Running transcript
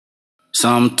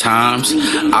Sometimes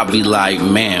I'll be like,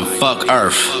 man, fuck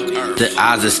Earth. The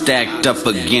odds are stacked up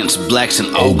against blacks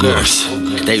and ogres.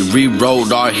 They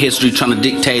rewrote our history, trying to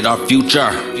dictate our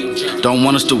future. Don't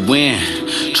want us to win,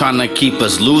 trying to keep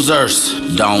us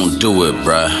losers. Don't do it,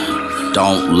 bruh.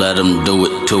 Don't let them do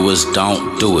it to us.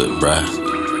 Don't do it,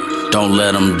 bruh. Don't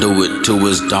let them do it to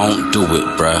us. Don't do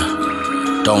it,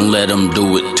 bruh. Don't let them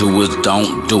do it to us.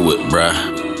 Don't do it,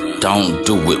 bruh. Don't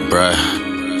do it, bruh.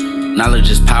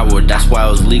 Knowledge is power, that's why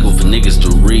it was legal for niggas to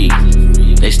read.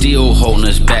 They still holding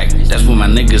us back, that's what my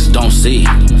niggas don't see.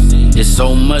 It's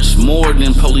so much more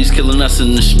than police killing us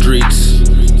in the streets.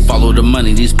 Follow the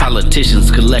money, these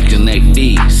politicians collecting their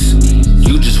fees.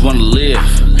 You just wanna live,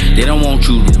 they don't want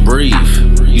you to breathe.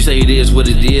 You say it is what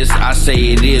it is, I say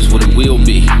it is what it will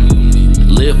be.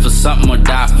 Live for something or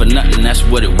die for nothing, that's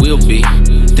what it will be.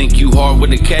 Think you hard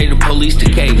with a K, the police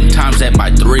decay, and times that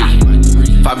by 3.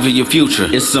 Fight for your future,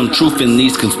 it's some truth in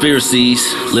these conspiracies.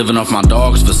 Living off my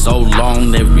dogs for so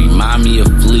long, they remind me of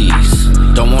fleas.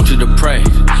 Don't want you to pray,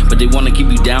 but they wanna keep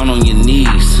you down on your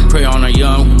knees. Pray on our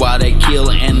young while they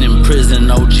kill and imprison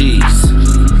OGs.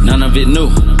 None of it new,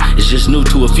 it's just new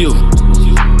to a few.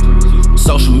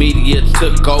 Social media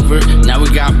took over, now we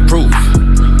got proof.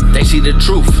 They see the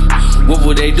truth, what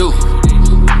would they do?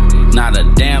 Not a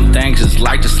damn thing, just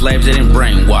like the slaves, they didn't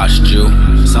brainwash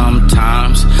you.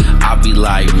 Sometimes I'll be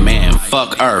like, man,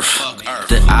 fuck Earth.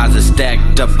 The odds are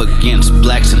stacked up against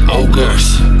blacks and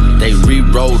ogres. They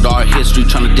rewrote our history,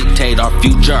 trying to dictate our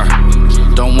future.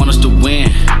 Don't want us to win,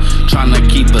 trying to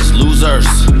keep us losers.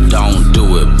 Don't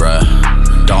do it,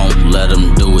 bruh. Don't let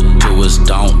them do it to us.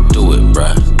 Don't do it,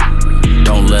 bruh.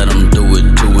 Don't let them do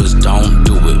it to us. Don't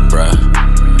do it, bruh.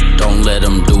 Don't let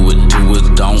them do it to us.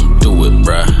 Don't do it,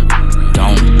 bruh.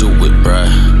 Don't do it,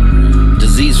 bruh.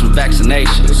 Disease from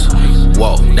vaccinations.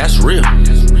 Whoa, that's real.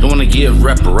 Don't wanna give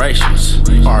reparations.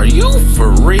 Are you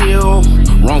for real?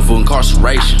 Wrongful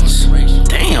incarcerations.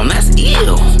 Damn, that's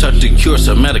ill. Tough to cure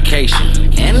some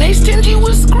medication. And they stingy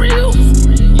with skrill.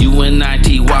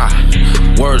 UNITY,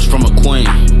 words from a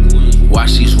queen.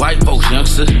 Watch these white folks,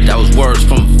 youngster. That was words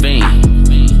from a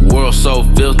fiend. World so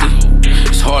filthy,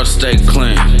 it's hard to stay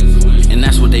clean. And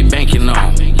that's what they banking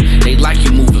on. They like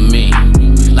you moving mean.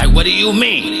 Like, what do you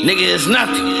mean? Nigga, it's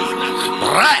nothing.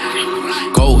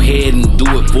 Right. Go ahead and do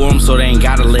it for them so they ain't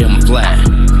gotta lay them flat.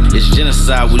 It's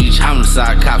genocide with each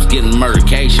homicide, cops getting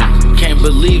murdercation. Can't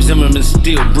believe Zimmerman's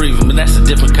still breathing, but that's a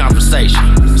different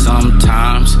conversation.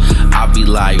 Sometimes I'll be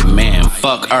like, man,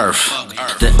 fuck Earth.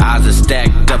 The odds are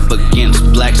stacked up against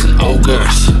blacks and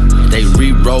ogres. They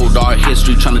rewrote our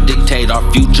history, trying to dictate our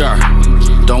future.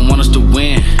 Don't want us to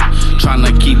win, trying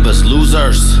to keep us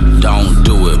losers. Don't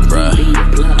do it, bruh.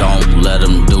 Don't let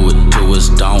them do it to us.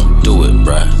 Don't do it,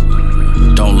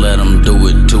 bruh. Don't let them do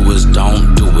it to us.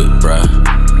 Don't do it,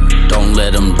 bruh.